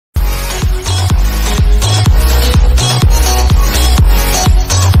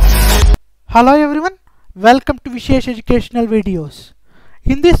Hello everyone, welcome to Vishesh Educational Videos.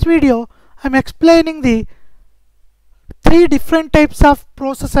 In this video, I am explaining the three different types of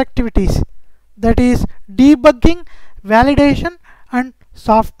process activities, that is debugging, validation and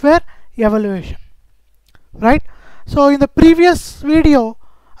software evaluation. Right? So in the previous video,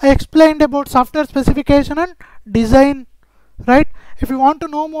 I explained about software specification and design. Right? If you want to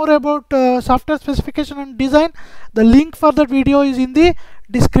know more about software specification and design, the link for that video is in the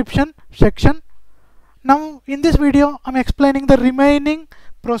description section. Now in this video I'm explaining the remaining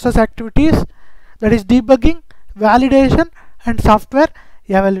process activities, that is debugging, validation and software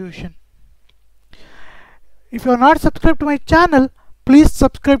evaluation. If you are not subscribed to my channel, please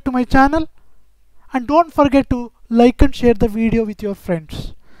subscribe to my channel and don't forget to like and share the video with your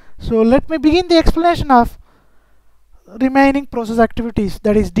friends. So let me begin the explanation of remaining process activities,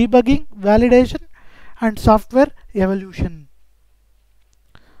 that is debugging, validation and software evaluation.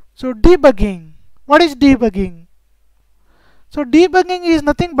 So debugging. What is debugging? So debugging is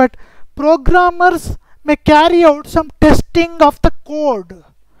nothing but programmers may carry out some testing of the code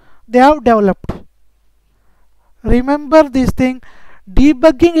they have developed. Remember this thing,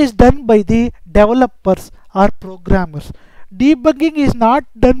 debugging is done by the developers or programmers. Debugging is not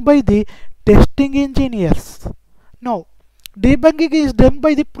done by the testing engineers. No, debugging is done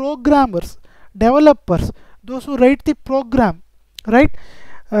by the programmers, developers, those who write the program, right?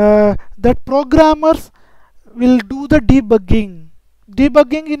 That programmers will do the debugging.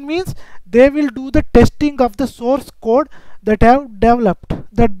 Debugging it means they will do the testing of the source code that they have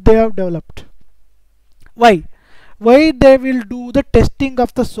developed. Why they will do the testing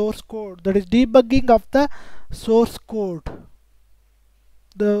of the source code, that is debugging of the source code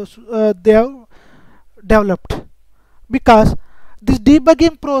they have developed? Because this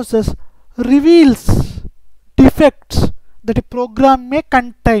debugging process reveals defects that a program may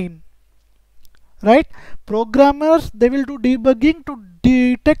contain. Right? Programmers, they will do debugging to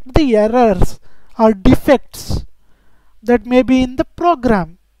detect the errors or defects that may be in the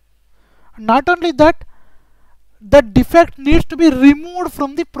program. Not only that, the defect needs to be removed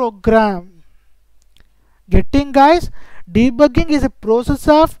from the program. Getting, guys? Debugging is a process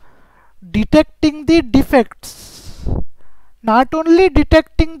of detecting the defects. Not only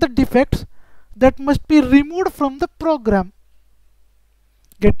detecting the defects that must be removed from the program.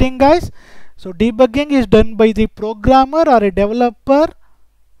 Getting, guys? So debugging is done by the programmer or a developer.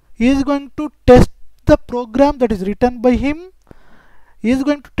 He is going to test the program that is written by him. He is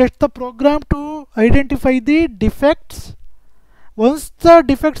going to test the program to identify the defects. Once the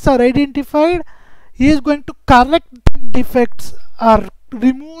defects are identified, he is going to correct the defects or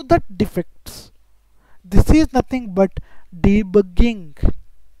remove the defects. This is nothing but debugging.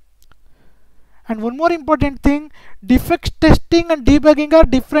 And one more important thing, defects testing and debugging are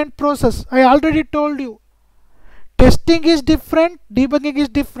different process. I already told you. Testing is different, debugging is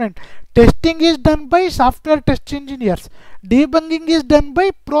different. Testing is done by software test engineers. Debugging is done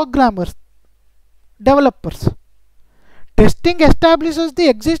by programmers, developers. Testing establishes the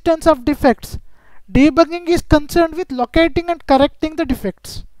existence of defects. Debugging is concerned with locating and correcting the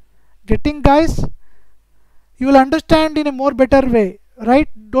defects. Getting, guys? You will understand in a more better way, right?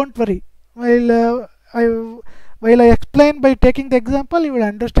 Don't worry. While I explain by taking the example, you will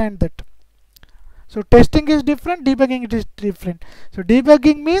understand that. So testing is different, debugging it is different. So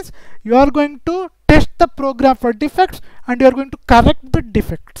debugging means you are going to test the program for defects and you are going to correct the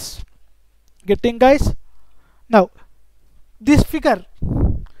defects. Getting, guys? Now this figure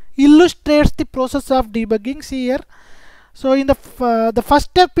illustrates the process of debugging. See here. So in the first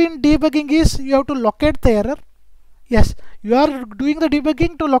step in debugging is you have to locate the error. Yes, you are doing the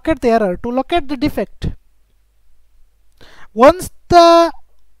debugging to locate the error, to locate the defect. Once the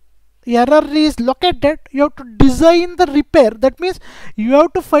error is located, you have to design the repair. That means you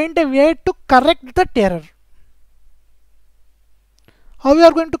have to find a way to correct that error. How you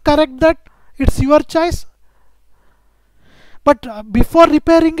are going to correct that? It's your choice. But before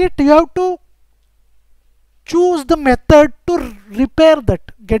repairing it, you have to choose the method to repair that.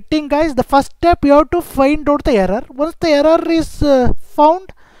 Getting, guys? The first step, you have to find out the error. Once the error is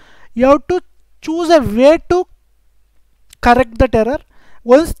found, you have to choose a way to correct that error.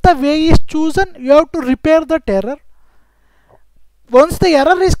 Once the way is chosen, you have to repair that error. Once the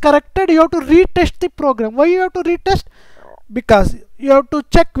error is corrected, you have to retest the program. Why you have to retest? Because you have to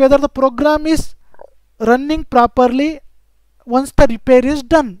check whether the program is running properly once the repair is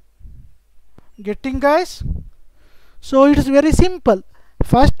done. Getting, guys? So it is very simple.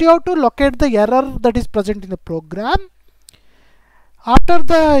 First you have to locate the error that is present in the program. After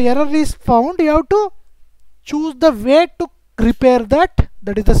the error is found, you have to choose the way to repair that.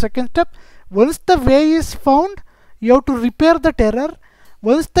 That is the second step. Once the way is found, you have to repair that error.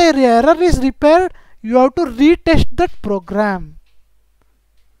 Once the error is repaired, you have to retest that program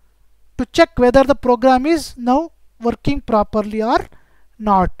to check whether the program is now working properly or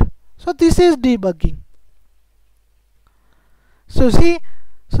not. So this is debugging. So see,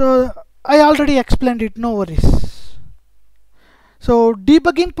 so I already explained it, no worries. So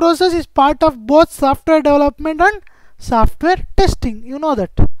debugging process is part of both software development and software testing. You know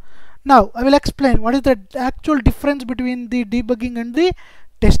that. Now I will explain what is the actual difference between the debugging and the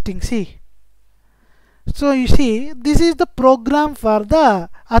testing. See. So you see, this is the program for the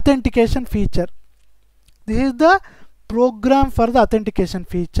authentication feature. This is the program for the authentication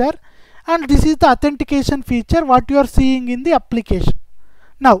feature, and this is the authentication feature what you are seeing in the application.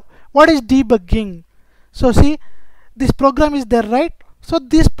 Now what is debugging? So see, this program is there, right? So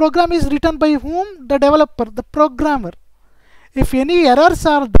this program is written by whom? The developer, the programmer. If any errors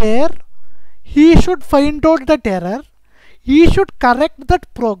are there, he should find out that error, he should correct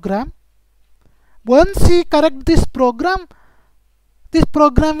that program. Once he correct this program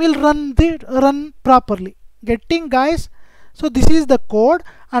will run properly. Getting, guys? So this is the code,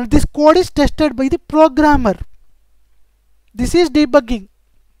 and this code is tested by the programmer. This is debugging.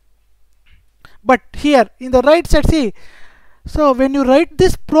 But here in the right side, see, so when you write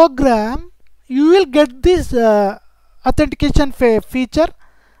this program, you will get this authentication feature.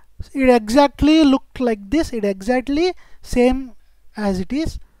 It exactly look like this. It exactly same as it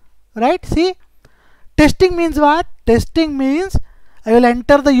is, right? See, testing means what? Testing means I will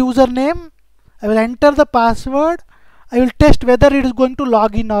enter the username, I will enter the password, I will test whether it is going to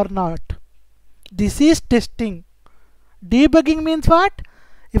log in or not. This is testing. Debugging means what?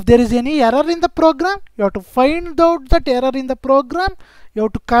 If there is any error in the program, you have to find out that error in the program, you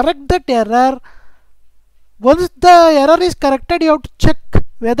have to correct that error. Once the error is corrected, you have to check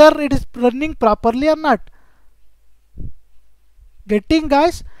whether it is running properly or not. Getting,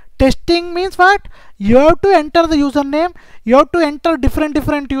 guys? Testing means what? You have to enter the username, you have to enter different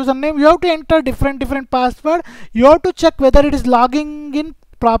username, you have to enter different password, you have to check whether it is logging in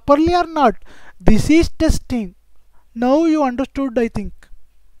properly or not. This is testing. Now you understood, I think.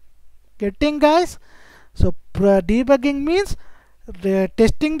 Getting, guys? So debugging means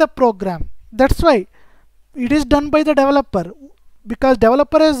testing the program. That's why it is done by the developer, because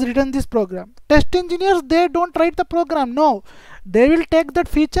developer has written this program. Test engineers, they don't write the program. No, they will take that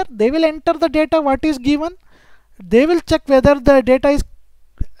feature, they will enter the data what is given, they will check whether the data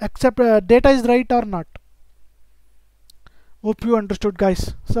is right or not. Hope you understood,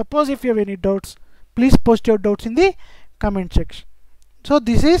 guys. Suppose if you have any doubts, please post your doubts in the comment section. So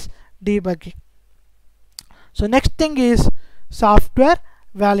this is debugging. So next thing is software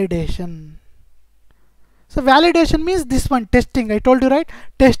validation. So validation means this one, testing. I told you, right?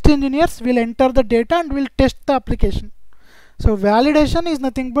 Test engineers will enter the data and will test the application. So validation is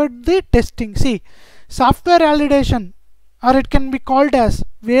nothing but the testing. See, software validation, or it can be called as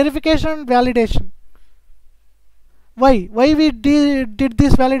verification validation. Why we did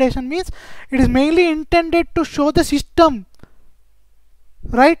this validation means it is mainly intended to show the system,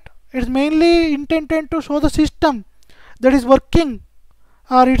 right? It is mainly intended to show the system that is working,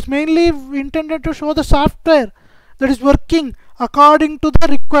 or it's mainly intended to show the software that is working according to the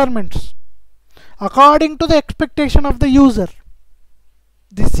requirements, according to the expectation of the user.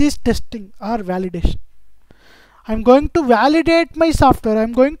 This is testing or validation. I'm going to validate my software,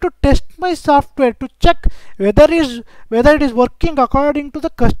 I'm going to test my software to check whether it is working according to the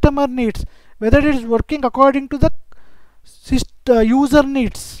customer needs, whether it is working according to the user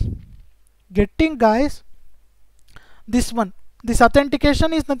needs. Getting, guys? This one, this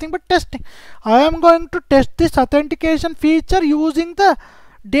authentication is nothing but testing. I am going to test this authentication feature using the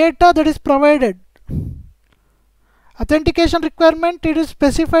data that is provided. Authentication requirement, it is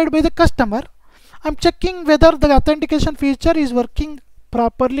specified by the customer. I'm checking whether the authentication feature is working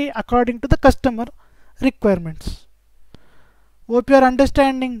properly according to the customer requirements. Hope you are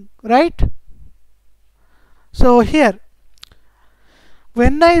understanding, right? So here,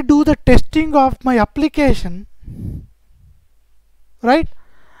 when I do the testing of my application, right,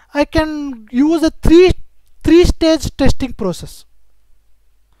 I can use a three-stage testing process.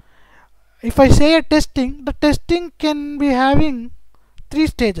 If I say a testing, the testing can be having 3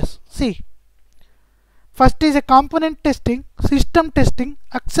 stages. See, first is a component testing, system testing,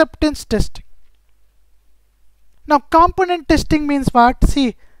 acceptance testing. Now component testing means what?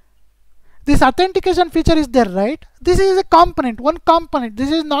 See, this authentication feature is there, right? This is a component, one component.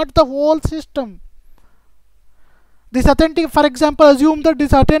 This is not the whole system. This for example, assume that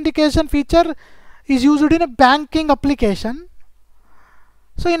this authentication feature is used in a banking application.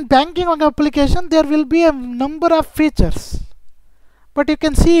 So in banking application there will be a number of features, but you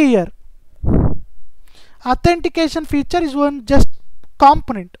can see here authentication feature is one just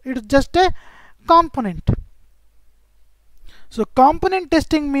component. It is just a component. So component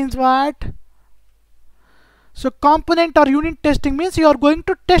testing means what? So component or unit testing means you are going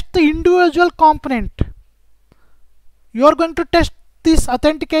to test the individual component. You are going to test this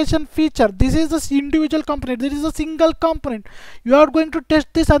authentication feature. This is the individual component. This is a single component. You are going to test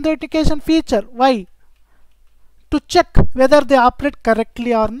this authentication feature. Why? To check whether they operate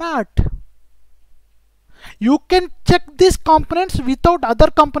correctly or not. You can check these components without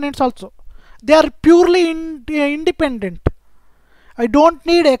other components also. They are purely independent. I don't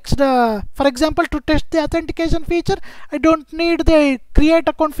need extra, for example, to test the authentication feature, I don't need the create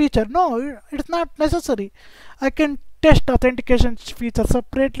account feature. No, it's not necessary. I can test authentication feature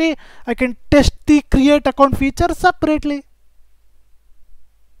separately. I can test the create account feature separately.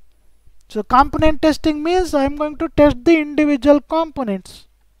 So component testing means I am going to test the individual components.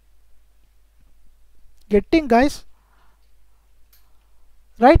 Getting, guys?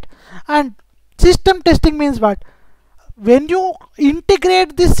 Right? And system testing means what? When you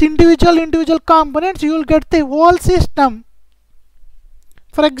integrate this individual components, you will get the whole system.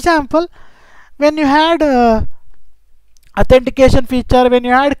 For example, when you had authentication feature, when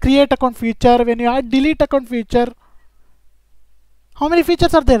you had create account feature, when you had delete account feature, how many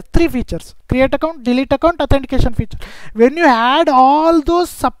features are there? 3 features: create account, delete account, authentication feature. When you add all those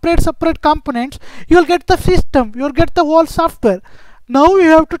separate components, you will get the system, you will get the whole software. Now you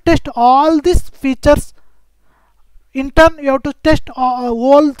have to test all these features. In turn, you have to test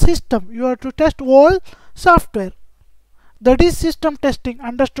whole system. You have to test whole software. That is system testing.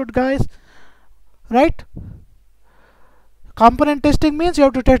 Understood, guys? Right? Component testing means you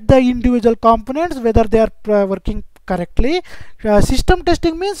have to test the individual components whether they are working correctly. System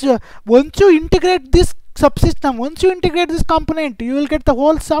testing means once you integrate this subsystem, once you integrate this component, you will get the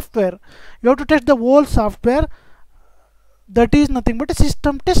whole software. You have to test the whole software. That is nothing but a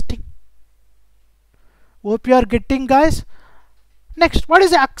system testing. Hope you are getting, guys. Next, what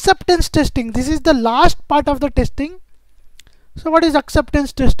is acceptance testing? This is the last part of the testing. So what is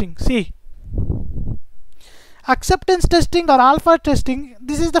acceptance testing? See, acceptance testing or alpha testing,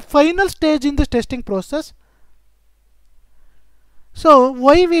 this is the final stage in this testing process. So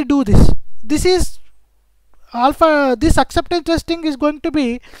why we do this? This is alpha, this acceptance testing is going to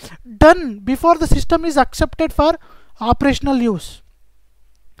be done before the system is accepted for operational use.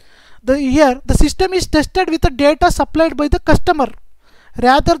 Here the system is tested with the data supplied by the customer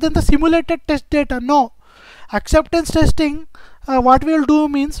rather than the simulated test data. No, acceptance testing, what we will do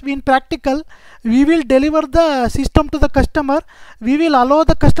means, in practical, we will deliver the system to the customer. We will allow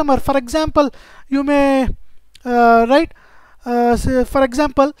the customer, for example, you may for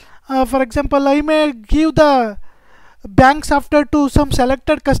example, I may give the bank software to some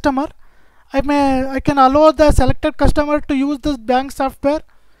selected customer. I can allow the selected customer to use this bank software.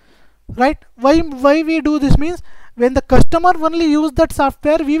 Right? Why we do this means, when the customer only use that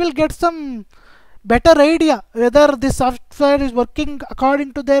software, we will get some better idea whether this software is working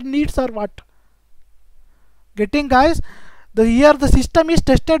according to their needs or what. Getting, guys? Here the system is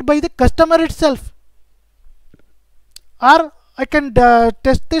tested by the customer itself, or I can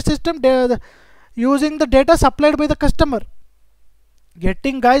test the system using the data supplied by the customer.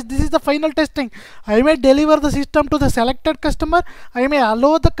 Getting, guys? This is the final testing. I may deliver the system to the selected customer. I may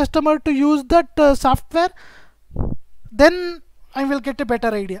allow the customer to use that software. Then I will get a better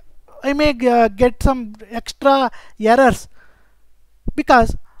idea. I may get some extra errors,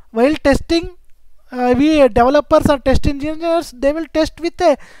 because while testing, we developers or test engineers, they will test with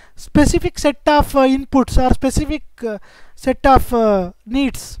a specific set of inputs or specific set of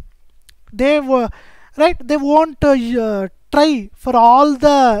needs. They they won't try for all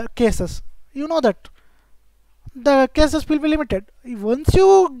the cases. You know that the cases will be limited. Once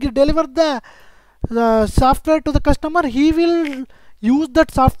you deliver the software to the customer, he will use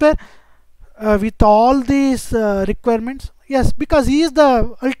that software with all these requirements. Yes, because he is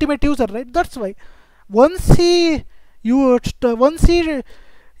the ultimate user, right? That's why once he use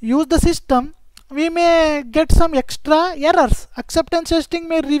the system, we may get some extra errors. Acceptance testing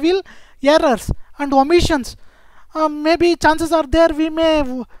may reveal errors and omissions. Maybe chances are there we may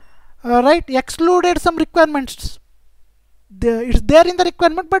excluded some requirements. It's there in the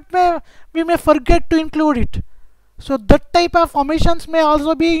requirement, but we may forget to include it. So that type of omissions may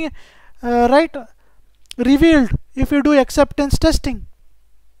also be revealed if you do acceptance testing.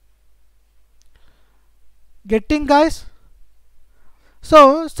 Getting, guys?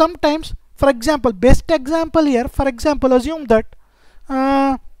 So sometimes, for example, best example here, for example, assume that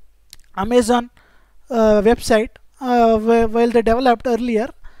uh, Amazon website, while they developed earlier.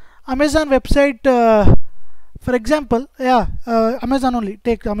 Amazon website, for example, Amazon only.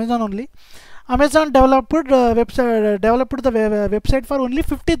 Take Amazon only. Amazon developed developed the website for only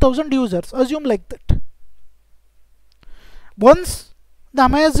 50,000 users. Assume like that. Once the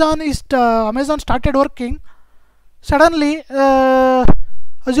Amazon started working, suddenly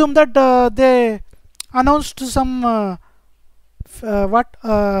assume that they announced some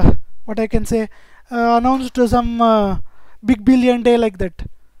what I can say, announced some big billion day like that,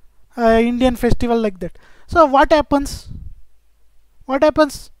 Indian festival like that. So what happens?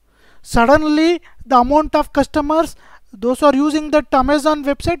 Suddenly the amount of customers, those who are using that Amazon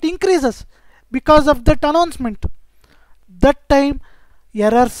website, increases because of that announcement. That time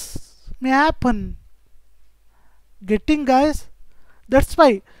errors may happen. Getting, guys? That's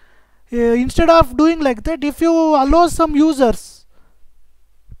why instead of doing like that, if you allow some users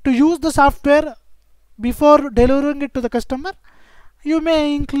to use the software before delivering it to the customer, you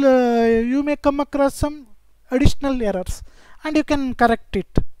may come across some additional errors and you can correct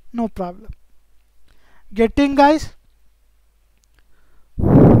it, no problem. Getting, guys?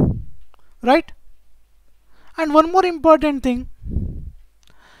 Right? And one more important thing,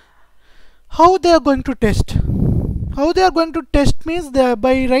 how they are going to test. How they are going to test means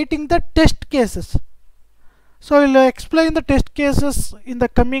by writing the test cases. So I will explain the test cases in the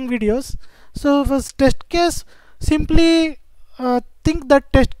coming videos. So first, test case, simply think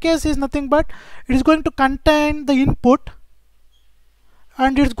that test case is nothing but it is going to contain the input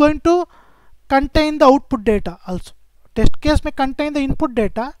and it's going to contain the output data also. Test case may contain the input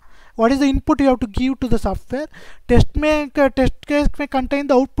data. What is the input you have to give to the software? Test case may contain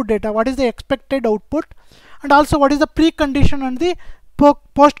the output data. What is the expected output? And also what is the precondition and the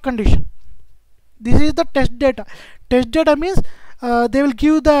post condition. This is the test data. Test data means they will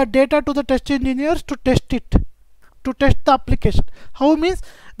give the data to the test engineers to test it, to test the application. How means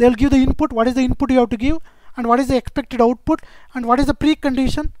they will give the input, what is the input you have to give, and what is the expected output, and what is the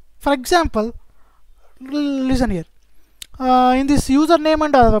precondition. For example, listen here. In this username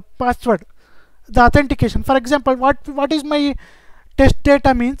and password, the authentication. For example, what is my test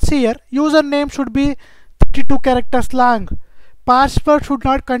data means here? Username should be 32 characters long. Password should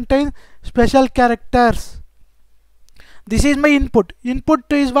not contain special characters. This is my input. Input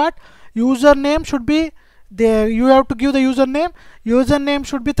is what? Username should be there. You have to give the username. Username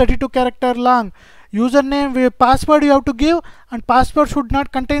should be 32 character long. Username, password you have to give, and password should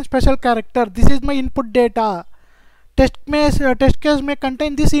not contain special character. This is my input data. Test case may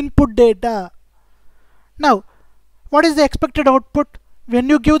contain this input data. Now, what is the expected output? When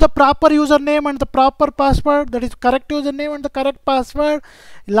you give the proper username and the proper password, that is correct username and the correct password,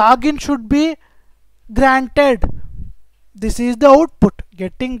 login should be granted. This is the output.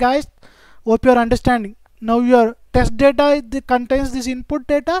 Getting, guys? Hope you are understanding. Now your test data contains this input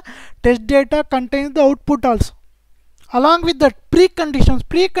data. Test data contains the output also. Along with that, preconditions.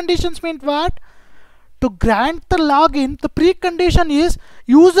 Preconditions mean what? To grant the login, the precondition is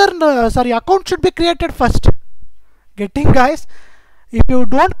account should be created first. Getting, guys? If you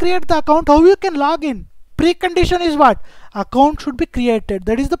don't create the account, how you can log in? Precondition is what? Account should be created.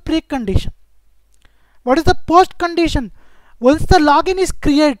 That is the precondition. What is the post condition? Once the login is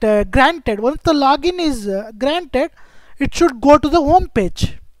granted, once the login is granted, it should go to the home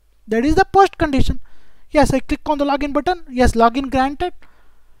page. That is the post condition. Yes, I click on the login button. Yes, login granted.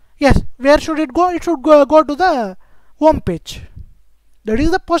 Yes, where should it go? It should go to the home page. That is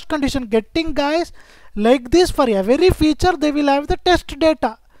the post condition. Getting, guys? Like this, for every feature they will have the test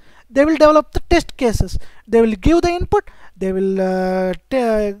data. They will develop the test cases. They will give the input. They will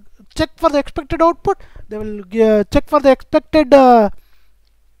check for the expected output. They will check for the expected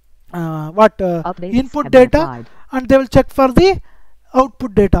input data, and they will check for the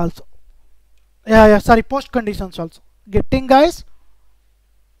output data also. Post conditions also. Getting, guys?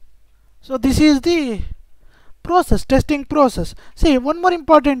 So this is the process, testing process. See, one more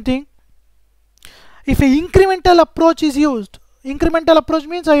important thing. If an incremental approach is used, incremental approach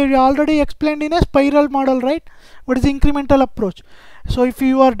means I already explained in a spiral model, right? What is the incremental approach? So if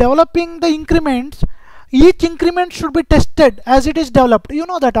you are developing the increments, each increment should be tested as it is developed. You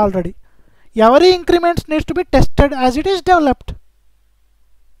know that already. Every increment needs to be tested as it is developed.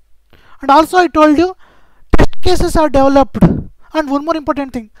 And also I told you, test cases are developed. And one more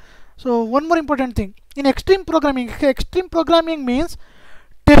important thing. In extreme programming means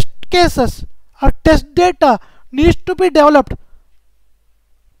test cases or test data needs to be developed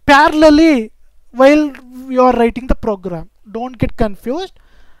parallelly while you are writing the program. Don't get confused.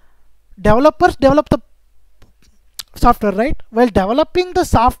 Developers develop the software, right? While developing the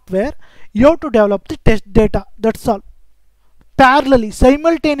software, you have to develop the test data. That's all. Parallelly,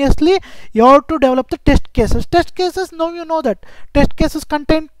 simultaneously, you have to develop the test cases. Test cases, now you know that test cases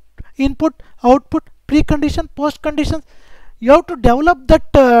contain input, output, precondition, post conditions. You have to develop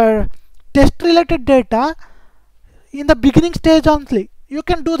that test related data in the beginning stage only. You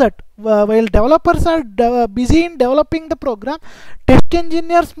can do that. While developers are busy in developing the program, test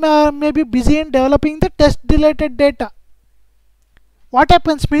engineers may be busy in developing the test related data. What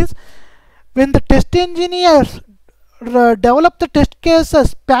happens means, when the test engineers develop the test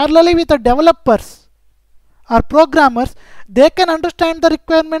cases parallelly with the developers or programmers, they can understand the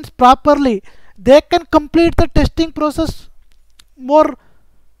requirements properly. They can complete the testing process more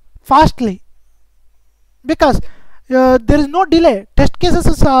fastly, because there is no delay. Test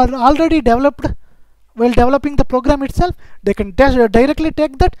cases are already developed while developing the program itself. They can directly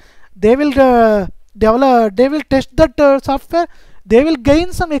take that. They will develop. They will test that software. They will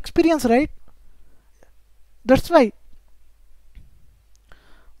gain some experience, right? That's why.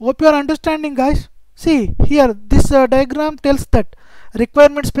 Hope you are understanding, guys. See here, this diagram tells that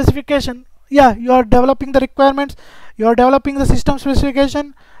requirement specification. Yeah, you are developing the requirements. You are developing the system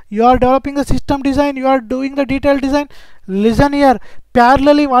specification. You are developing the system design. You are doing the detailed design. Listen here,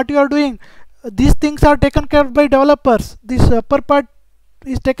 parallelly what you are doing, these things are taken care of by developers. This upper part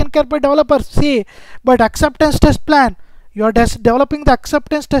is taken care by developers. See, but acceptance test plan, you are developing the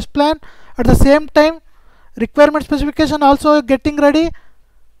acceptance test plan. At the same time, requirement specification also getting ready.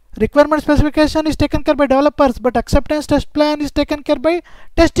 Requirement specification is taken care by developers, but acceptance test plan is taken care by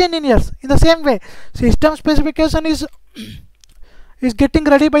test engineers. In the same way, system specification is getting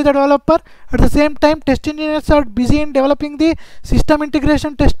ready by the developer. At the same time, test engineers are busy in developing the system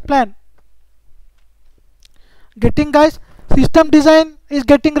integration test plan. Getting, guys? System design is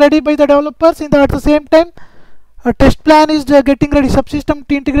getting ready by the developers. At the same time, a test plan is getting ready. Subsystem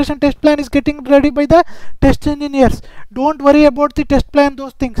integration test plan is getting ready by the test engineers. Don't worry about the test plan,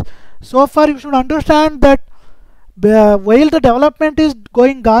 those things. So far, you should understand that while the development is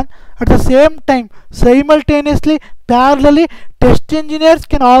going on, at the same time, simultaneously, parallelly, test engineers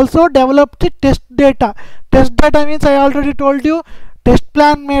can also develop the test data. Test data means, I already told you, test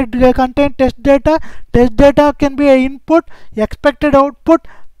plan may contain test data. Test data can be an input, expected output,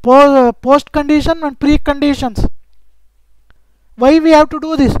 post condition and preconditions. Why we have to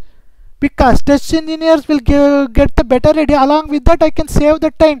do this? Because test engineers will get the better idea. Along with that, I can save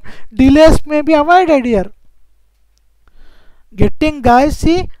the time. Delays may be avoided here. Getting, guys?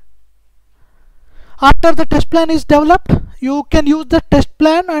 See, after the test plan is developed, you can use the test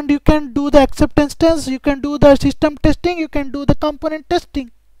plan and you can do the acceptance test, you can do the system testing, you can do the component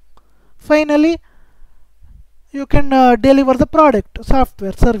testing. Finally, you can deliver the product,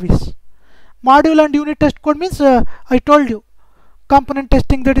 software, service. Module and unit test code means, I told you, component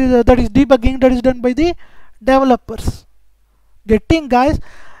testing, that is debugging, that is done by the developers. Getting, guys?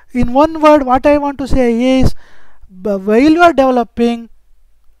 In one word, what I want to say is, while you are developing,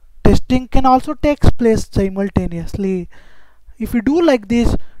 testing can also take place simultaneously. If you do like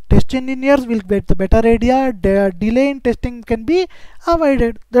this, test engineers will get the better idea. The delay in testing can be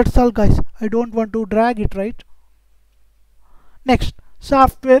avoided. That's all, guys. I don't want to drag it, right? Next,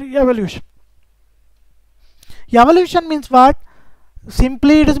 software evolution. Evolution means what?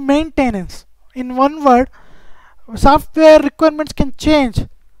 Simply, it is maintenance. In one word, software requirements can change.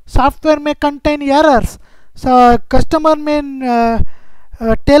 Software may contain errors. So customer may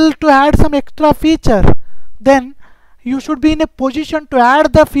tell to add some extra feature. Then you should be in a position to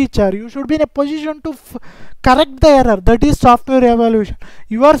add the feature. You should be in a position to correct the error. That is software evolution.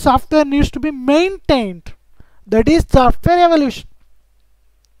 Your software needs to be maintained. That is software evolution.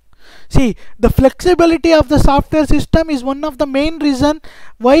 See, the flexibility of the software system is one of the main reasons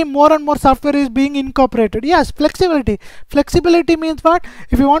why more and more software is being incorporated. Yes, flexibility. Flexibility means what?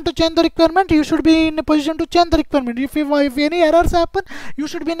 If you want to change the requirement, you should be in a position to change the requirement. If any errors happen, you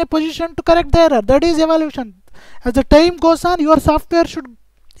should be in a position to correct the error. That is evolution. As the time goes on, your software should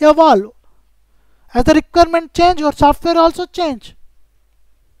evolve. As the requirement change, your software also change.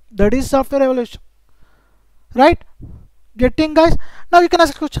 That is software evolution. Right? Getting, guys? Now you can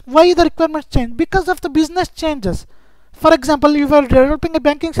ask a question, why the requirements change? Because of the business changes. For example, if you are developing a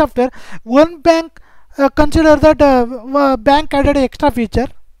banking software, one bank consider that bank added an extra feature,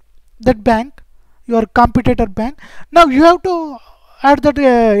 that bank, your competitor bank. Now you have to add that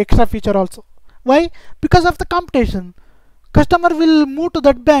extra feature also. Why? Because of the competition. Customer will move to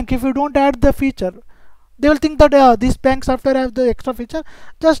that bank if you don't add the feature. They will think that this bank software has the extra feature,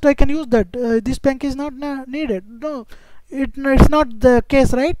 just I can use that. This bank is not needed. No. It's not the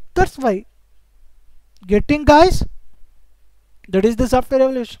case, right? That's why. Getting, guys? That is the software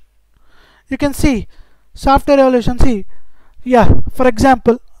evaluation. You can see software evaluation. See, yeah, for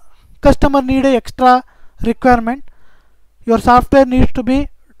example, customer need a extra requirement. Your software needs to be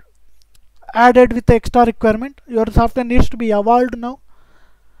added with the extra requirement. Your software needs to be evolved now.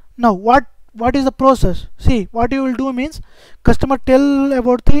 Now what is the process? See, what you will do means customer tell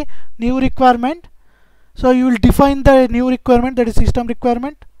about the new requirement. So you will define the new requirement, that is system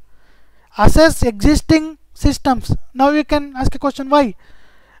requirement. Assess existing systems. Now you can ask a question, why?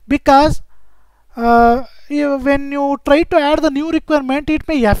 Because when you try to add the new requirement, it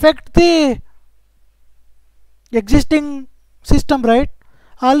may affect the existing system, right?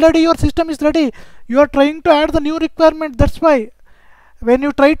 Already your system is ready. You are trying to add the new requirement. That's why when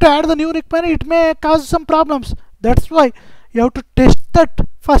you try to add the new requirement, it may cause some problems. That's why you have to test that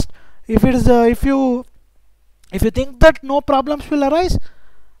first. If it is if you think that no problems will arise,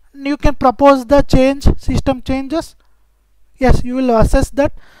 you can propose the change, system changes. Yes, you will assess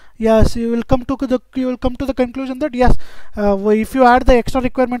that. Yes, you will come to the conclusion that yes, if you add the extra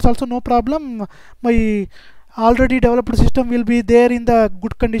requirements also, no problem. My already developed system will be there in the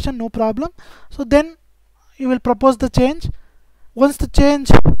good condition, no problem. So then you will propose the change. Once the change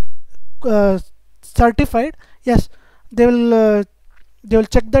certified, yes, they will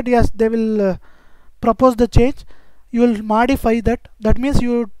check that, yes, they will propose the change. You will modify that. That means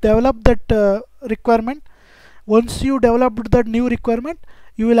you develop that requirement. Once you developed that new requirement,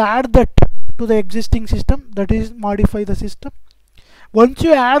 you will add that to the existing system, that is modify the system. Once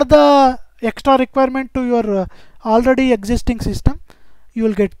you add the extra requirement to your already existing system, you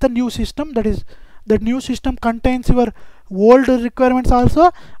will get the new system. That is, that new system contains your old requirements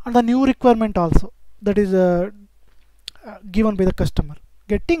also and the new requirement also, that is given by the customer.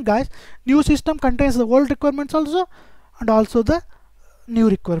 Getting, guys? New system contains the old requirements also and also the new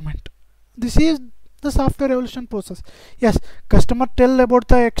requirement. This is the software evolution process. Yes, customer tell about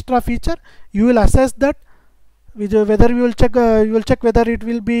the extra feature. You will assess that, whether you will check whether it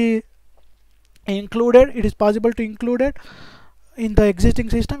will be included. It is possible to include it in the existing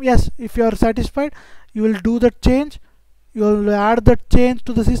system. Yes, if you are satisfied, you will do that change. You will add that change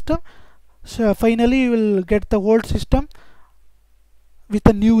to the system. So finally you will get the old system with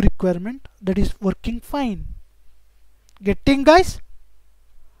a new requirement that is working fine. Getting, guys?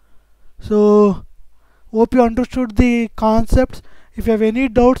 So hope you understood the concepts. If you have any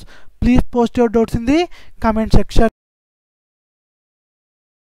doubts, please post your doubts in the comment section.